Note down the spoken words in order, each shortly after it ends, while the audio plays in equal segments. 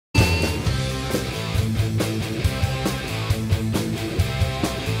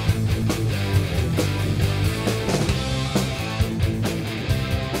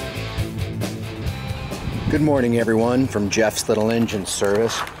Good morning everyone from Jeff's Little Engine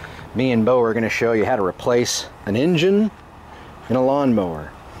Service. Me and Bo are going to show you how to replace an engine in a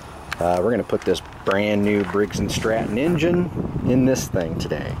lawnmower. We're going to put this brand new Briggs and Stratton engine in this thing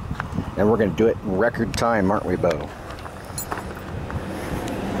today. And we're going to do it in record time, aren't we, Bo?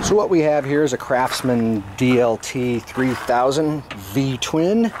 So what we have here is a CRAFTSMAN DLT 3000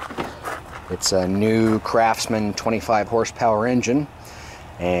 V-twin. It's a new CRAFTSMAN 25 horsepower engine,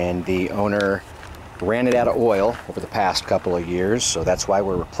 and the owner ran it out of oil over the past couple of years, so that's why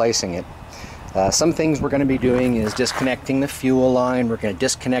we're replacing it. Some things we're going to be doing is disconnecting the fuel line. We're going to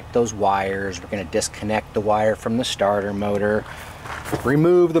disconnect those wires. We're going to disconnect the wire from the starter motor,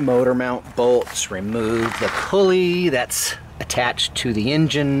 remove the motor mount bolts, remove the pulley that's attached to the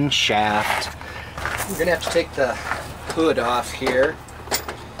engine shaft. We're going to have to take the hood off here.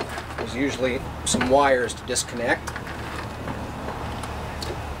 There's usually some wires to disconnect.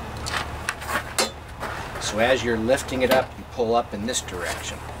 So as you're lifting it up, you pull up in this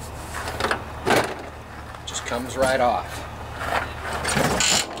direction. It just comes right off.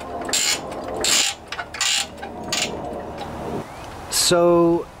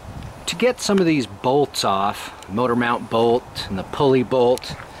 So to get some of these bolts off, motor mount bolt and the pulley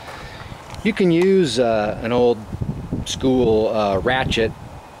bolt, you can use an old school ratchet,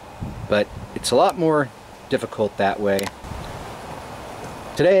 but it's a lot more difficult that way.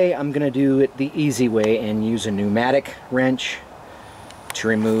 Today I'm going to do it the easy way and use a pneumatic wrench to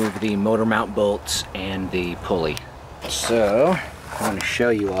remove the motor mount bolts and the pulley. So I want to show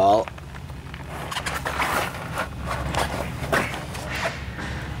you all.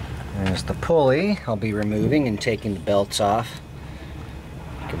 There's the pulley I'll be removing and taking the belts off.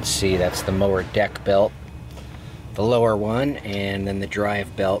 You can see that's the mower deck belt, the lower one, and then the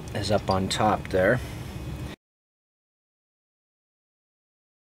drive belt is up on top there.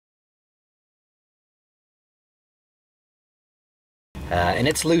 And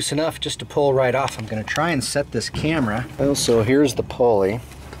it's loose enough just to pull right off. I'm going to try and set this camera. Well, so here's the pulley,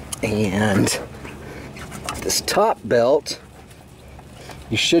 and this top belt,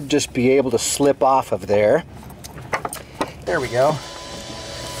 you should just be able to slip off of there. There we go.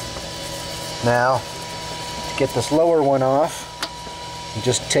 Now, to get this lower one off, you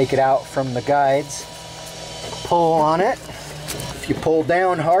just take it out from the guides, pull on it. If you pull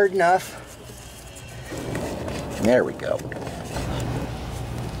down hard enough, there we go.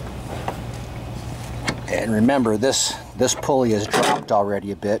 And remember, this pulley has dropped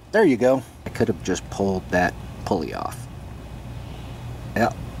already a bit. There you go. I could have just pulled that pulley off.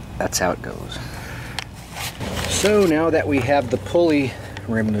 Yep, that's how it goes. So now that we have the pulley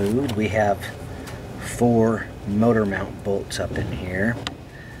removed, we have 4 motor mount bolts up in here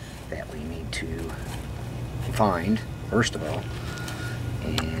that we need to find, first of all,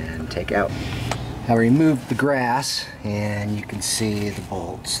 and take out. I removed the grass, and you can see the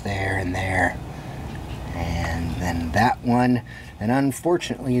bolts there and there. And then that one, and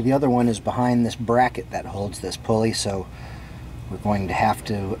unfortunately the other one is behind this bracket that holds this pulley, so we're going to have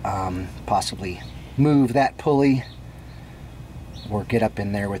to possibly move that pulley or get up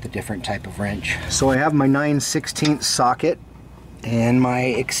in there with a different type of wrench. So I have my 9/16 socket and my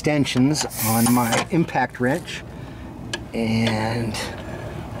extensions on my impact wrench, and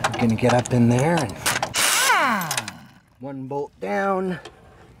I'm going to get up in there and 1 bolt down,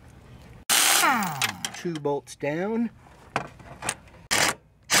 2 bolts down,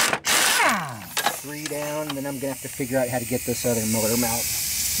 3 down, then I'm gonna have to figure out how to get this other motor mount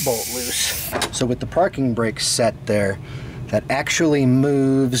bolt loose. So with the parking brake set there, that actually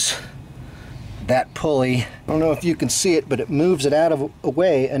moves that pulley. I don't know if you can see it, but it moves it out of a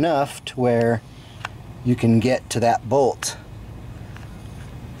way enough to where you can get to that bolt.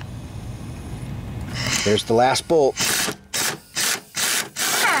 There's the last bolt.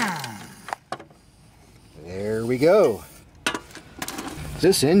 There we go.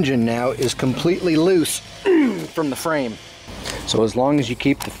 This engine now is completely loose from the frame. So as long as you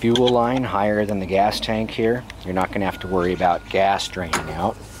keep the fuel line higher than the gas tank here, you're not going to have to worry about gas draining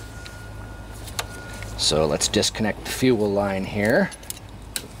out. So let's disconnect the fuel line here.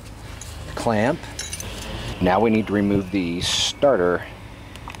 Clamp. Now we need to remove the starter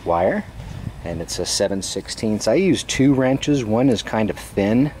wire, and it's a 7/16. I use 2 wrenches. One is kind of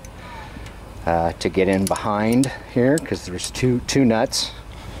thin to get in behind here because there's two nuts,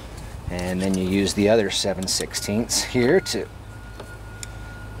 and then you use the other 7/16 here to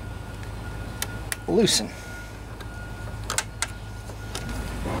loosen.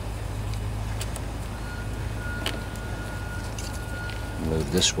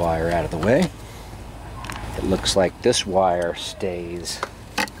 Move this wire out of the way. It looks like this wire stays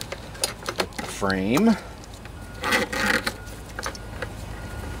with the frame.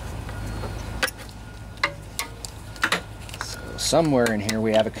 somewhere in here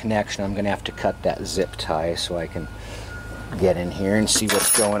we have a connection. I'm going to have to cut that zip tie so I can get in here and see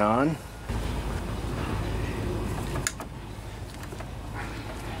what's going on.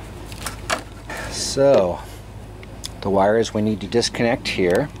 So the wires we need to disconnect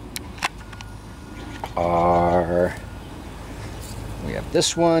here are, we have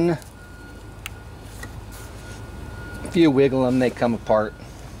this one. If you wiggle them, they come apart.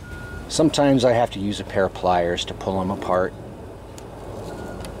 Sometimes I have to use a pair of pliers to pull them apart.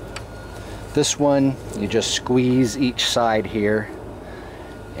 This one, you just squeeze each side here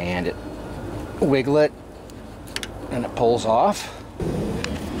and wiggle it and it pulls off.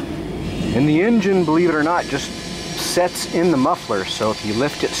 And the engine, believe it or not, just sets in the muffler, so if you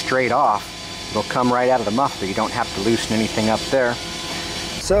lift it straight off, it'll come right out of the muffler. You don't have to loosen anything up there.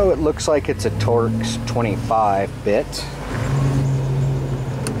 So it looks like it's a Torx 25 bit.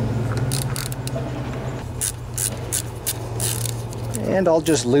 And I'll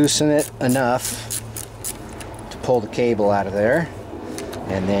just loosen it enough to pull the cable out of there.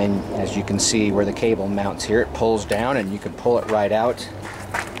 And then, as you can see where the cable mounts here, it pulls down and you can pull it right out.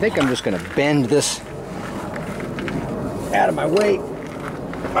 I think I'm just going to bend this out of my way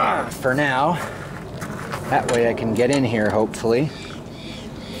for now. That way I can get in here, hopefully.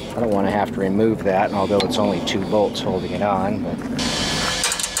 I don't want to have to remove that, although it's only 2 bolts holding it on, but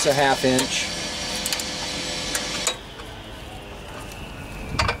it's a 1/2 inch.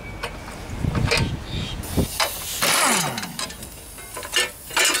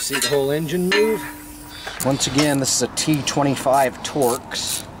 See the whole engine move? Once again, this is a T25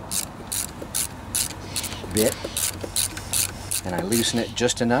 Torx bit, and I loosen it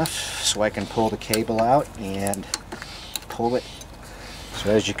just enough so I can pull the cable out and pull it. So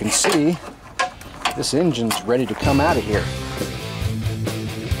as you can see, this engine's ready to come out of here.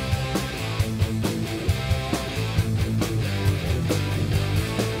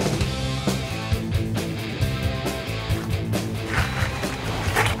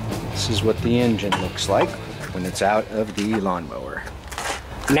 This is what the engine looks like when it's out of the lawnmower.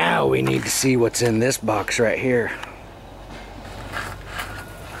 Now we need to see what's in this box right here.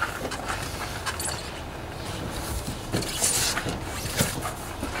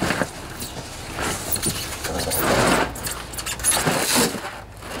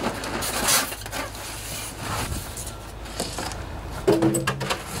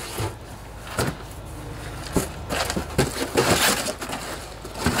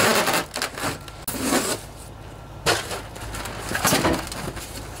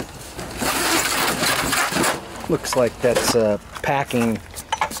 Looks like that's packing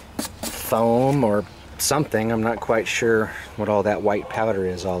foam or something. I'm not quite sure what all that white powder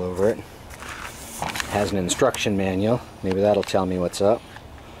is all over it. Has an instruction manual. Maybe that'll tell me what's up.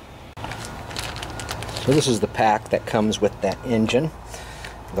 So this is the pack that comes with that engine.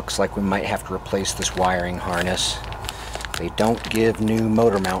 Looks like we might have to replace this wiring harness. They don't give new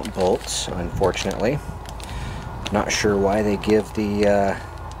motor mount bolts, unfortunately. Not sure why they give the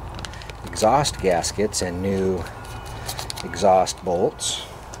exhaust gaskets and new exhaust bolts.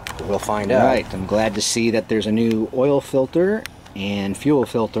 But we'll find out. Right, I'm glad to see that there's a new oil filter and fuel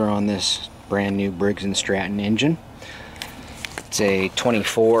filter on this brand new Briggs and Stratton engine. It's a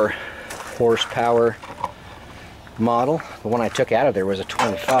 24 horsepower model. The one I took out of there was a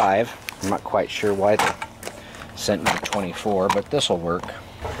 25. I'm not quite sure why they sent me a 24, but this will work.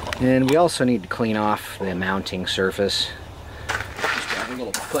 And we also need to clean off the mounting surface. A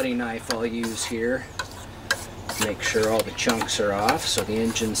little putty knife I'll use here to make sure all the chunks are off so the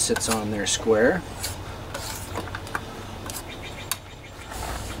engine sits on there square.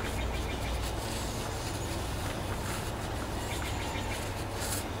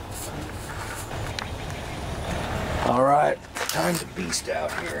 Alright, time to beast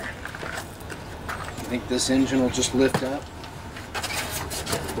out here. I think this engine will just lift up.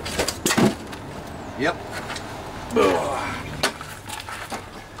 Yep. Ugh.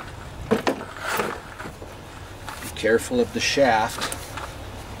 Careful of the shaft.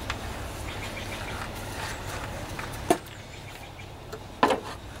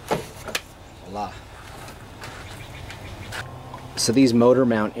 Voila. So these motor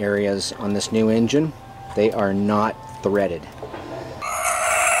mount areas on this new engine, they are not threaded.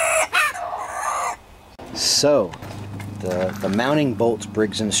 So the mounting bolts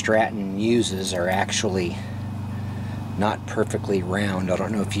Briggs and Stratton uses are actually not perfectly round. I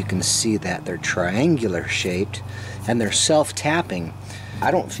don't know if you can see that. They're triangular shaped and they're self-tapping.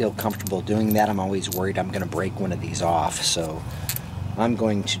 I don't feel comfortable doing that. I'm always worried I'm going to break one of these off, so I'm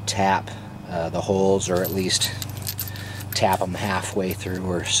going to tap the holes, or at least tap them halfway through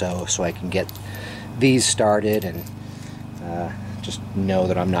or so I can get these started and Just know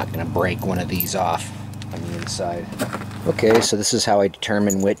that I'm not going to break one of these off on the inside. Okay, so this is how I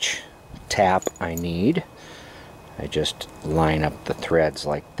determine which tap I need. I just line up the threads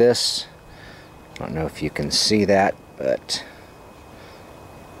like this. I don't know if you can see that, but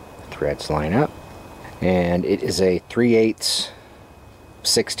the threads line up. And it is a 3/8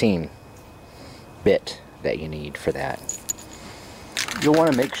 16 bit that you need for that. You'll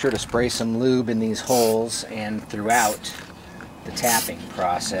want to make sure to spray some lube in these holes and throughout the tapping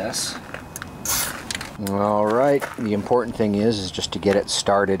process. Alright, the important thing is just to get it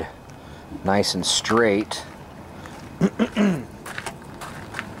started nice and straight.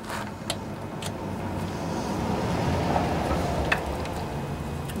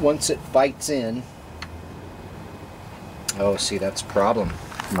 Once it bites in, oh, see, that's a problem.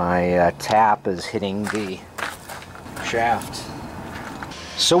 My tap is hitting the shaft.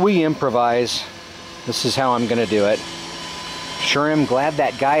 So we improvise. This is how I'm going to do it. Sure am glad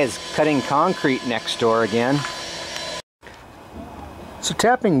that guy is cutting concrete next door again. So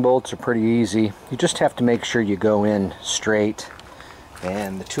tapping bolts are pretty easy. You just have to make sure you go in straight,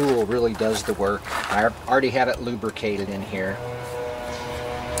 and the tool really does the work. I already have it lubricated in here.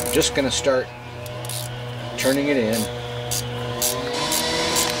 I'm just going to start turning it in.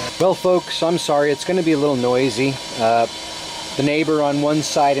 Well folks, I'm sorry, it's going to be a little noisy. The neighbor on one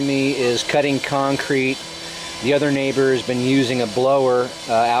side of me is cutting concrete. The other neighbor has been using a blower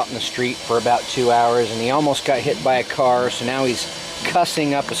out in the street for about 2 hours, and he almost got hit by a car, so now he's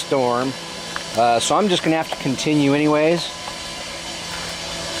cussing up a storm. So I'm just going to have to continue anyways.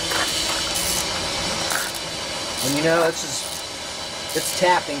 And you know, it's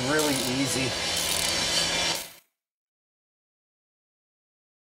tapping really easy.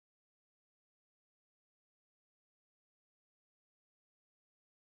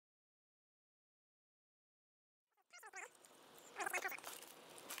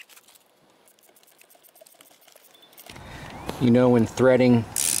 You know, when threading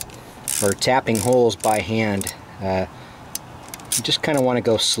or tapping holes by hand, you just kind of want to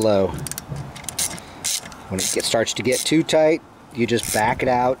go slow. When it starts to get too tight, you just back it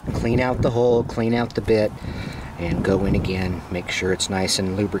out, clean out the hole, clean out the bit, and go in again. Make sure it's nice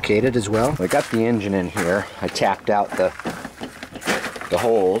and lubricated as well. I got the engine in here. I tapped out the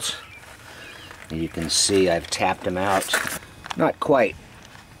holes. And you can see I've tapped them out. Not quite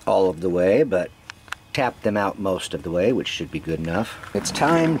all of the way, but tapped them out most of the way, which should be good enough. It's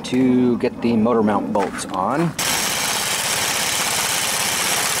time to get the motor mount bolts on.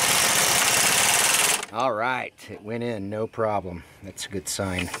 All right, it went in, no problem. That's a good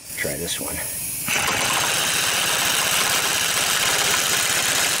sign. Try this one.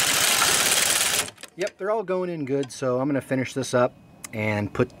 Yep, they're all going in good, so I'm gonna finish this up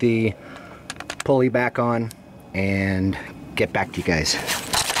and put the pulley back on and get back to you guys.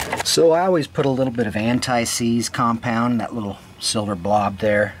 So I always put a little bit of anti-seize compound, that little silver blob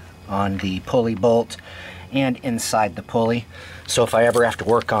there, on the pulley bolt and inside the pulley. So if I ever have to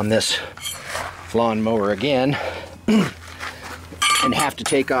work on this lawnmower again and have to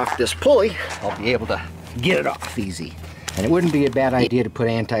take off this pulley, I'll be able to get it off easy. And it wouldn't be a bad idea to put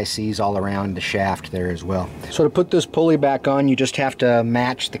anti-seize all around the shaft there as well. So to put this pulley back on, you just have to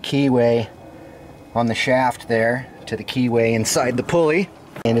match the keyway on the shaft there to the keyway inside the pulley.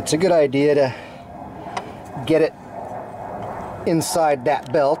 And it's a good idea to get it inside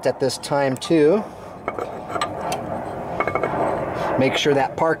that belt at this time too. Make sure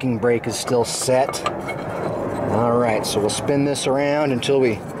that parking brake is still set. Alright, so we'll spin this around until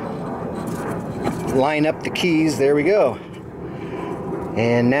we line up the keys. There we go.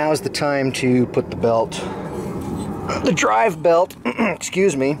 And now's the time to put the belt, the drive belt,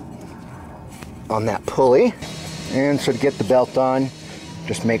 excuse me, on that pulley. And so to get the belt on,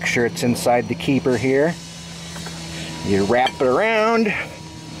 just make sure it's inside the keeper here. You wrap it around,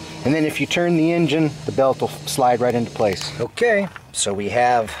 and then if you turn the engine, the belt will slide right into place. Okay, so we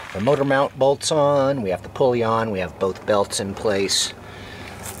have the motor mount bolts on, we have the pulley on, we have both belts in place.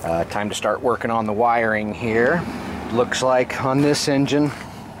 Time to start working on the wiring here. Looks like on this engine,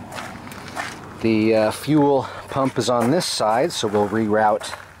 the fuel pump is on this side, so we'll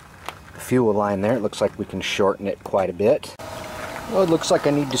reroute the fuel line there. It looks like we can shorten it quite a bit. Well, it looks like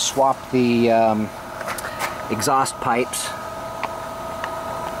I need to swap the exhaust pipes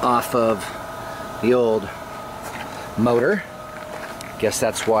off of the old motor. Guess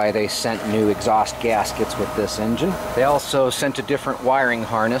that's why they sent new exhaust gaskets with this engine. They also sent a different wiring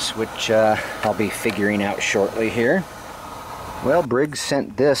harness, which I'll be figuring out shortly here. Well, Briggs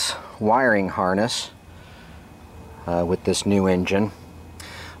sent this wiring harness with this new engine,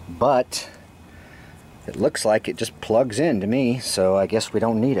 but It looks like it just plugs in to me, so I guess we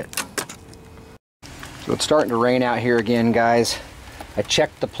don't need it. So it's starting to rain out here again, guys. I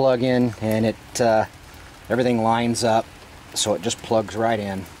checked the plug in and it everything lines up, so it just plugs right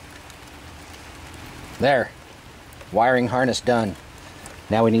in. There, wiring harness done.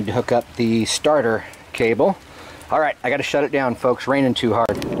 Now we need to hook up the starter cable. All right, I gotta shut it down, folks. Raining too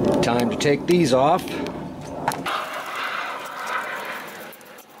hard. Time to take these off.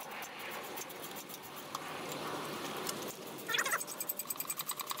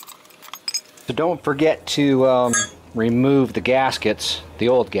 So don't forget to remove the gaskets, the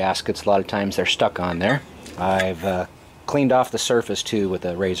old gaskets. A lot of times they're stuck on there. I've cleaned off the surface too with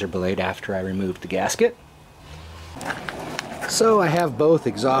a razor blade after I removed the gasket. So I have both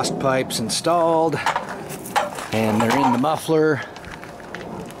exhaust pipes installed and they're in the muffler.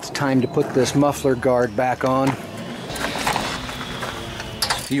 It's time to put this muffler guard back on. A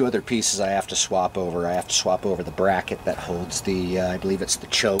few other pieces I have to swap over. I have to swap over the bracket that holds the, I believe it's the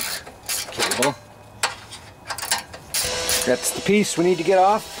choke cable. That's the piece we need to get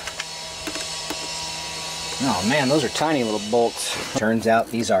off. Oh man, those are tiny little bolts. Turns out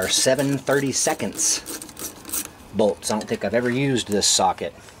these are 7/32 bolts. I don't think I've ever used this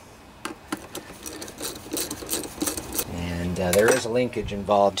socket. And there is a linkage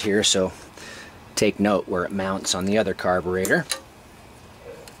involved here, so take note where it mounts on the other carburetor.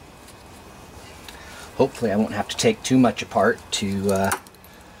 Hopefully I won't have to take too much apart to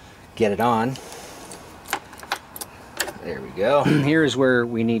get it on. There we go. Here's where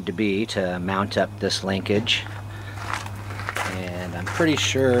we need to be to mount up this linkage. And I'm pretty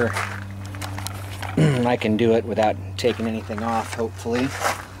sure I can do it without taking anything off, hopefully,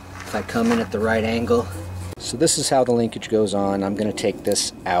 if I come in at the right angle. So this is how the linkage goes on. I'm going to take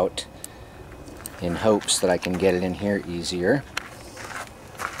this out in hopes that I can get it in here easier.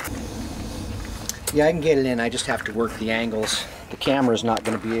 Yeah, I can get it in. I just have to work the angles. The camera's not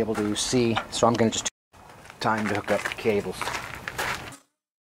going to be able to see, so I'm going to just time to hook up the cables.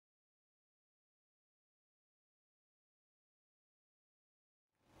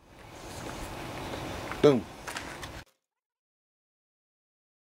 Boom.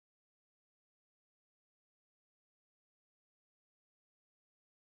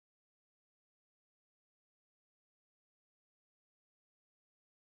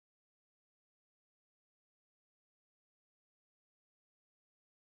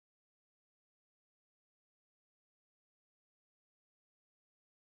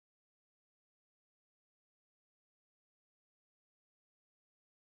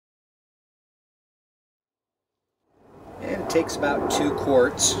 And it takes about 2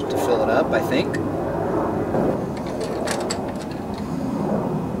 quarts to fill it up, I think.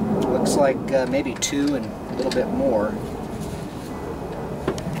 Looks like maybe 2 and a little bit more.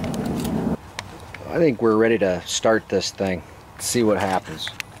 I think we're ready to start this thing. See what happens.